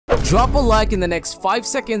drop a like in the next 5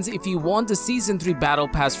 seconds if you want the Season 3 Battle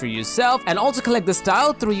Pass for yourself, and also collect the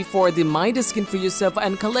Style 3 for the Midas skin for yourself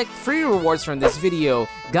and collect free rewards from this video.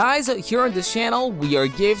 Guys, here on this channel, we are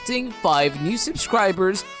gifting 5 new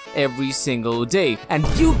subscribers every single day, and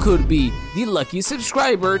you could be the lucky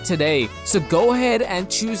subscriber today. So go ahead and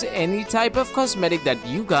choose any type of cosmetic that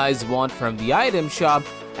you guys want from the item shop,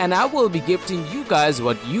 and I will be gifting you guys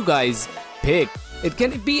what you guys pick. It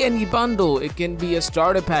can be any bundle, it can be a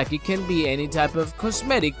starter pack, it can be any type of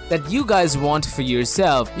cosmetic that you guys want for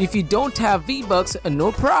yourself. If you don't have V-Bucks,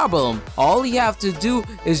 no problem. All you have to do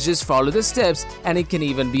is just follow the steps, and it can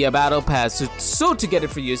even be a battle pass. So to get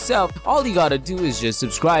it for yourself, all you gotta do is just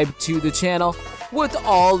subscribe to the channel with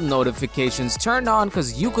all notifications turned on,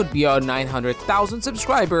 because you could be our 900,000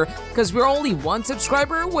 subscriber, because we're only 1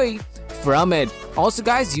 subscriber away from it. Also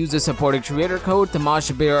guys, use the supported creator code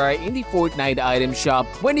TamashaBear in the Fortnite item shop.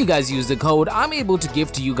 When you guys use the code, I'm able to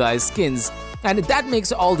gift you guys skins, and that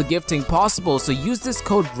makes all the gifting possible. So use this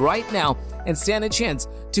code right now and stand a chance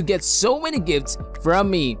to get so many gifts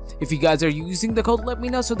from me. If you guys are using the code, let me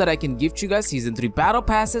know so that I can gift you guys Season 3 Battle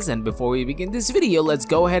Passes. And before we begin this video, let's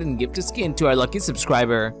go ahead and gift a skin to our lucky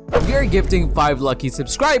subscriber. We are gifting 5 lucky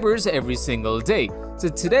subscribers every single day. So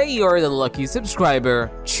today you are the lucky subscriber.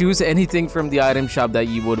 Choose anything from the item shop that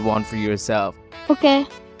you would want for yourself. Okay,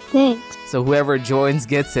 thanks. So whoever joins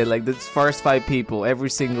gets it, like the first 5 people every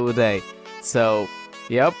single day. So,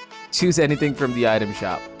 yep, choose anything from the item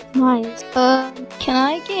shop. Nice. Can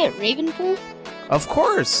I get Ravenpool? Of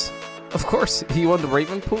course. Of course. You want the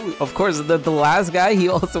Ravenpool? Of course, the last guy, he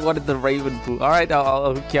also wanted the Ravenpool. Alright,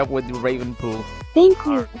 I'll hook you up with the Ravenpool. Thank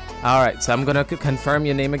you. Alright, so I'm gonna confirm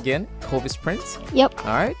your name again. Clovis Prince? Yep.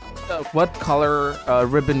 Alright. What color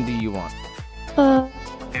ribbon do you want?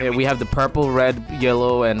 Yeah, we have the purple, red,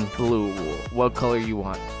 yellow, and blue. What color you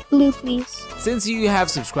want? Blue, please. Since you have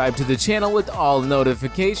subscribed to the channel with all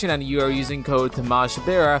notification and you are using code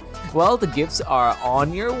TamashaBear, well, the gifts are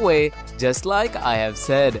on your way, just like I have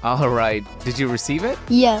said. Alright, did you receive it?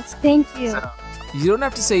 Yes, thank you. You don't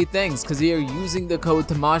have to say thanks, because you're using the code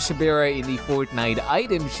TamashaBear in the Fortnite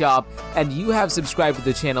item shop, and you have subscribed to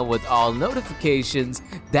the channel with all notifications.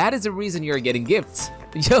 That is the reason you're getting gifts.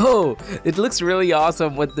 Yo, it looks really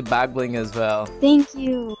awesome with the back bling as well. Thank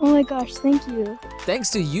you. Oh my gosh, thank you. Thanks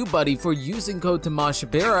to you, buddy, for using code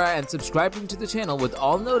TamashaBear and subscribing to the channel with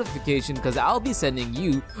all notification, because I'll be sending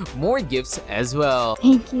you more gifts as well.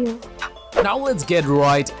 Thank you. Now let's get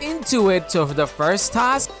right into it. So for the first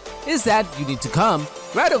task is that you need to come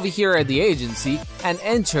right over here at the agency and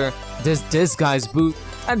enter this disguise booth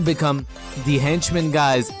and become the henchman,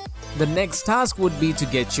 guys. The next task would be to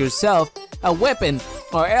get yourself a weapon,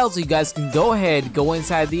 or else you guys can go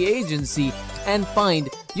inside the agency and find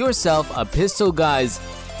yourself a pistol, guys.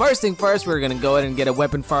 First thing first, we're gonna go ahead and get a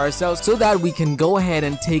weapon for ourselves so that we can go ahead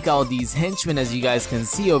and take out these henchmen, as you guys can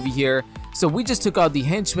see over here. So we just took out the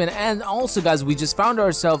henchmen, and also guys, we just found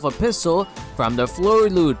ourselves a pistol from the floor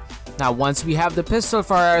loot. Now once we have the pistol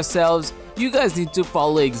for ourselves, you guys need to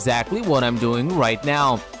follow exactly what I'm doing right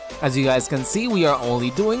now. As you guys can see, we are only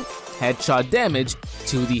doing headshot damage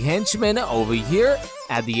to the henchmen over here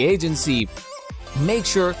at the agency. Make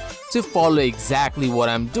sure to follow exactly what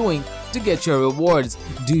I'm doing to get your rewards.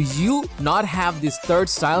 Do you not have this third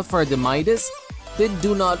style for the Midas? Then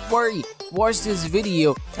do not worry. Watch this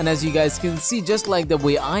video, and as you guys can see, just like the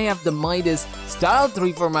way I have the Midas Style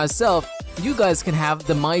 3 for myself, you guys can have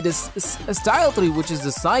the Midas Style 3, which is the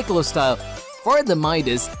Cyclo style for the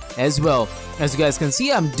Midas as well. As you guys can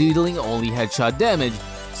see, I'm dealing only headshot damage.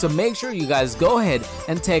 So make sure you guys go ahead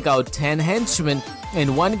and take out 10 henchmen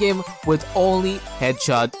in one game with only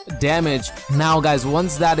headshot damage. Now guys,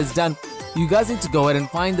 once that is done, you guys need to go ahead and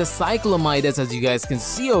find the Cyclo Midas, as you guys can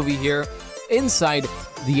see over here inside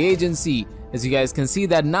the agency. As you guys can see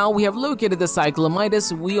that now we have located the Cyclo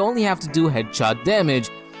Midas, we only have to do headshot damage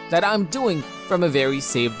that I'm doing from a very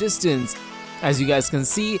safe distance. As you guys can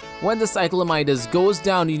see, when the Cyclo Midas goes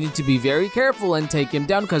down, you need to be very careful and take him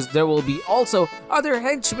down, because there will be also other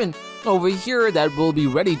henchmen over here that will be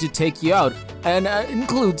ready to take you out, and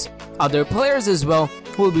includes other players as well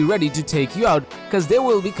who will be ready to take you out, because they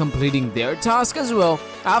will be completing their task as well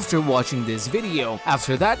after watching this video.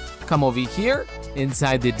 After that, come over here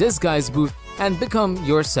inside the disguise booth and become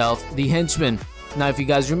yourself the henchman. Now if you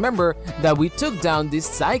guys remember that we took down this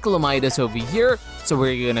Cyclo Midas over here, so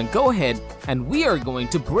we're gonna go ahead and we are going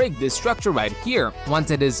to break this structure right here.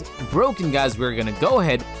 Once it is broken, guys, we're gonna go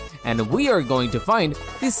ahead and we are going to find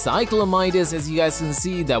the Cyclo Midas. As you guys can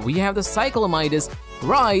see that we have the Cyclo Midas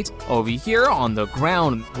right over here on the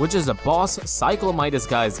ground, which is a boss Cyclo Midas,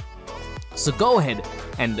 guys. So go ahead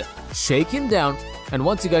and shake him down and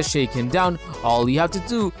once you guys shake him down, all you have to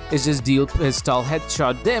do is just deal pistol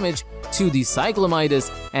headshot damage to the Cyclo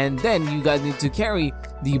Midas, and then you guys need to carry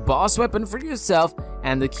the boss weapon for yourself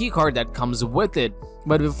and the keycard that comes with it.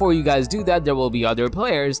 But before you guys do that, there will be other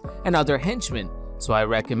players and other henchmen, so I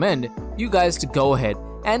recommend you guys to go ahead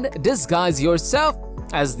and disguise yourself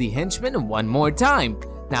as the henchman one more time.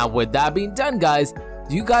 Now with that being done, guys,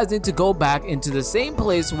 you guys need to go back into the same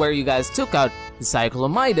place where you guys took out the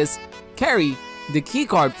Cyclo Midas, carry the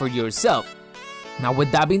keycard for yourself. Now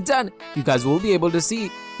with that being done, you guys will be able to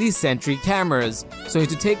see these sentry cameras. So you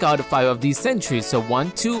need to take out 5 of these sentries. So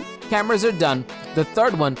 1, 2 cameras are done, the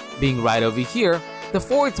third one being right over here, the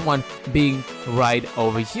fourth one being right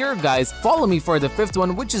over here, guys. Follow me for the fifth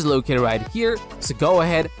one, which is located right here. So go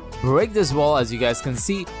ahead, break this wall. As you guys can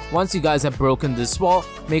see, once you guys have broken this wall,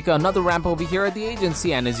 make another ramp over here at the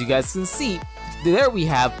agency, and as you guys can see, there we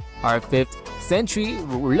have our 5th sentry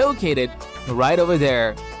located right over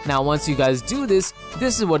there. Now once you guys do this,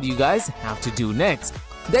 this is what you guys have to do next.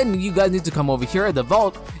 Then you guys need to come over here at the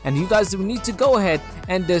vault, and you guys need to go ahead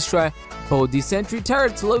and destroy both the sentry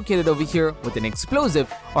turrets located over here with an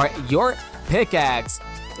explosive or your pickaxe.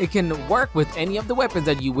 It can work with any of the weapons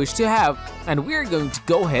that you wish to have, and we're going to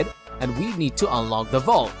go ahead and we need to unlock the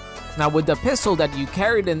vault. Now with the pistol that you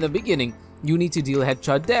carried in the beginning, you need to deal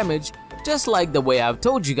headshot damage just like the way I've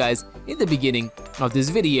told you guys in the beginning of this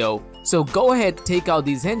video. So go ahead, take out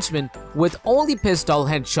these henchmen with only pistol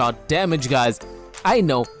headshot damage, guys. I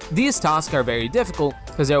know these tasks are very difficult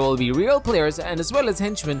because there will be real players and as well as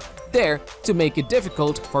henchmen there to make it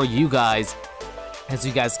difficult for you guys. As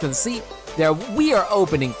you guys can see, we are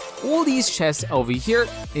opening all these chests over here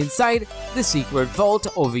inside the secret vault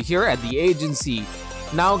over here at the agency.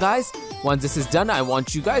 Now guys, once this is done, I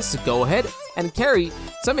want you guys to go ahead and carry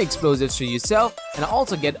some explosives for yourself and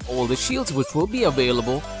also get all the shields which will be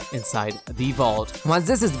available inside the vault. Once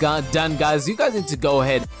this is done, guys, you guys need to go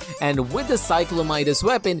ahead and with the Cyclo Midas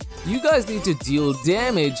weapon, you guys need to deal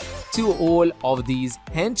damage to all of these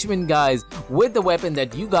henchmen, guys, with the weapon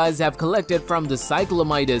that you guys have collected from the Cyclo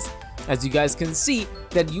Midas. As you guys can see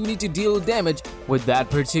that you need to deal damage with that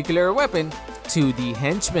particular weapon to the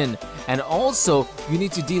henchman, and also you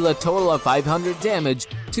need to deal a total of 500 damage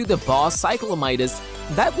to the boss Cyclo Midas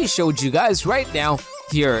that we showed you guys right now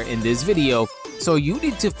here in this video. So you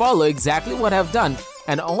need to follow exactly what I've done,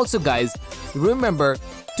 and also guys, remember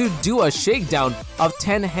to do a shakedown of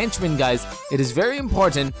 10 henchmen, guys. It is very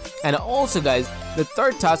important. And also guys, the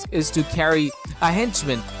third task is to carry a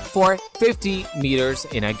henchman for 50 meters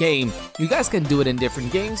in a game. You guys can do it in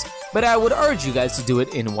different games, but I would urge you guys to do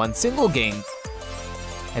it in one single game.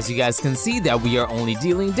 As you guys can see that we are only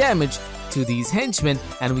dealing damage to these henchmen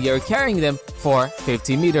and we are carrying them for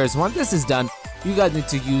 50 meters. Once this is done, you guys need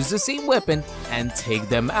to use the same weapon and take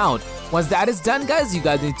them out. Once that is done, guys, you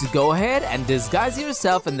guys need to go ahead and disguise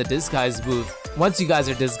yourself in the disguise booth. Once you guys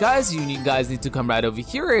are disguised, you guys need to come right over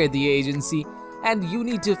here at the agency and you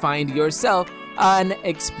need to find yourself an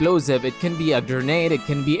explosive. It can be a grenade, it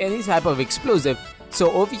can be any type of explosive. So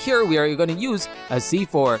over here we are going to use a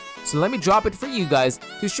C4. So let me drop it for you guys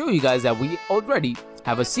to show you guys that we already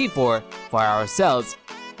have a C4 for ourselves.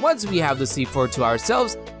 Once we have the C4 to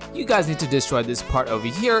ourselves, you guys need to destroy this part over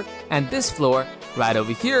here and this floor right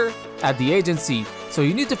over here at the agency. So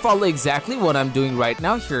you need to follow exactly what I'm doing right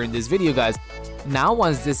now here in this video, guys. Now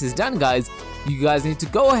once this is done, guys, you guys need to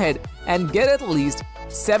go ahead and get at least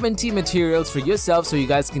 70 materials for yourself so you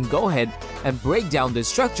guys can go ahead and break down this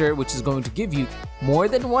structure, which is going to give you more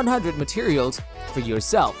than 100 materials for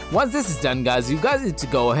yourself. Once this is done, guys, you guys need to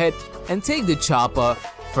go ahead and take the chopper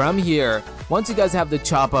from here. Once you guys have the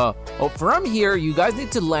chopper from here, you guys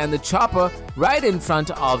need to land the chopper right in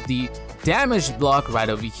front of the damaged block right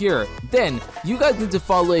over here. Then you guys need to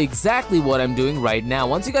follow exactly what I'm doing right now.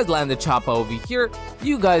 Once you guys land the chopper over here,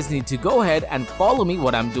 you guys need to go ahead and follow me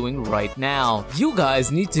what I'm doing right now. You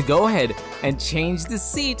guys need to go ahead and change the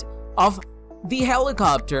seat of the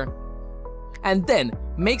helicopter and then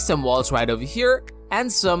make some walls right over here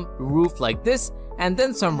and some roof like this and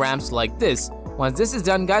then some ramps like this. Once this is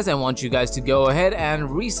done, guys, I want you guys to go ahead and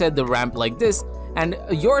reset the ramp like this and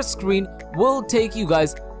your screen will take you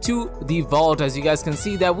guys to the vault. As you guys can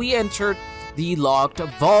see that we entered the locked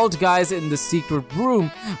vault, guys, in the secret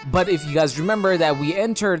room. But if you guys remember that we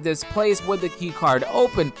entered this place with the key card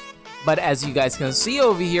open, but as you guys can see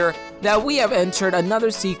over here that we have entered another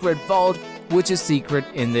secret vault which is secret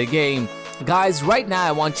in the game. Guys, right now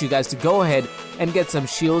I want you guys to go ahead and get some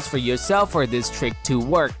shields for yourself for this trick to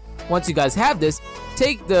work. Once you guys have this,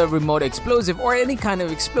 take the remote explosive or any kind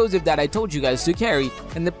of explosive that I told you guys to carry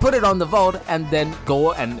and then put it on the vault and then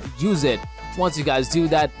go and use it. Once you guys do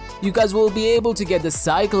that, you guys will be able to get the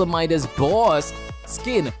Cyclo Midas boss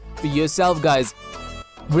skin for yourself, guys.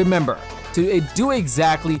 Remember to do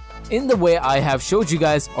exactly in the way I have showed you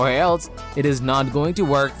guys, or else it is not going to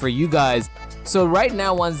work for you guys. So right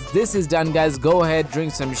now, once this is done, guys, go ahead,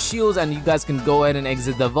 drink some shields, and you guys can go ahead and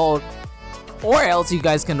exit the vault. Or else you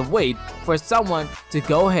guys can wait for someone to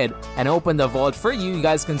go ahead and open the vault for you. You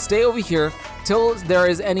guys can stay over here till there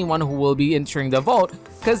is anyone who will be entering the vault.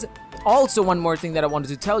 Because also, one more thing that I wanted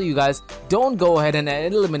to tell you guys, don't go ahead and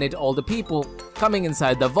eliminate all the people coming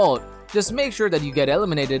inside the vault. Just make sure that you get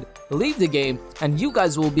eliminated, leave the game, and you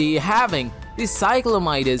guys will be having the Cyclo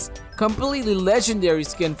Midas completely legendary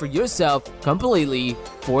skin for yourself completely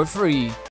for free.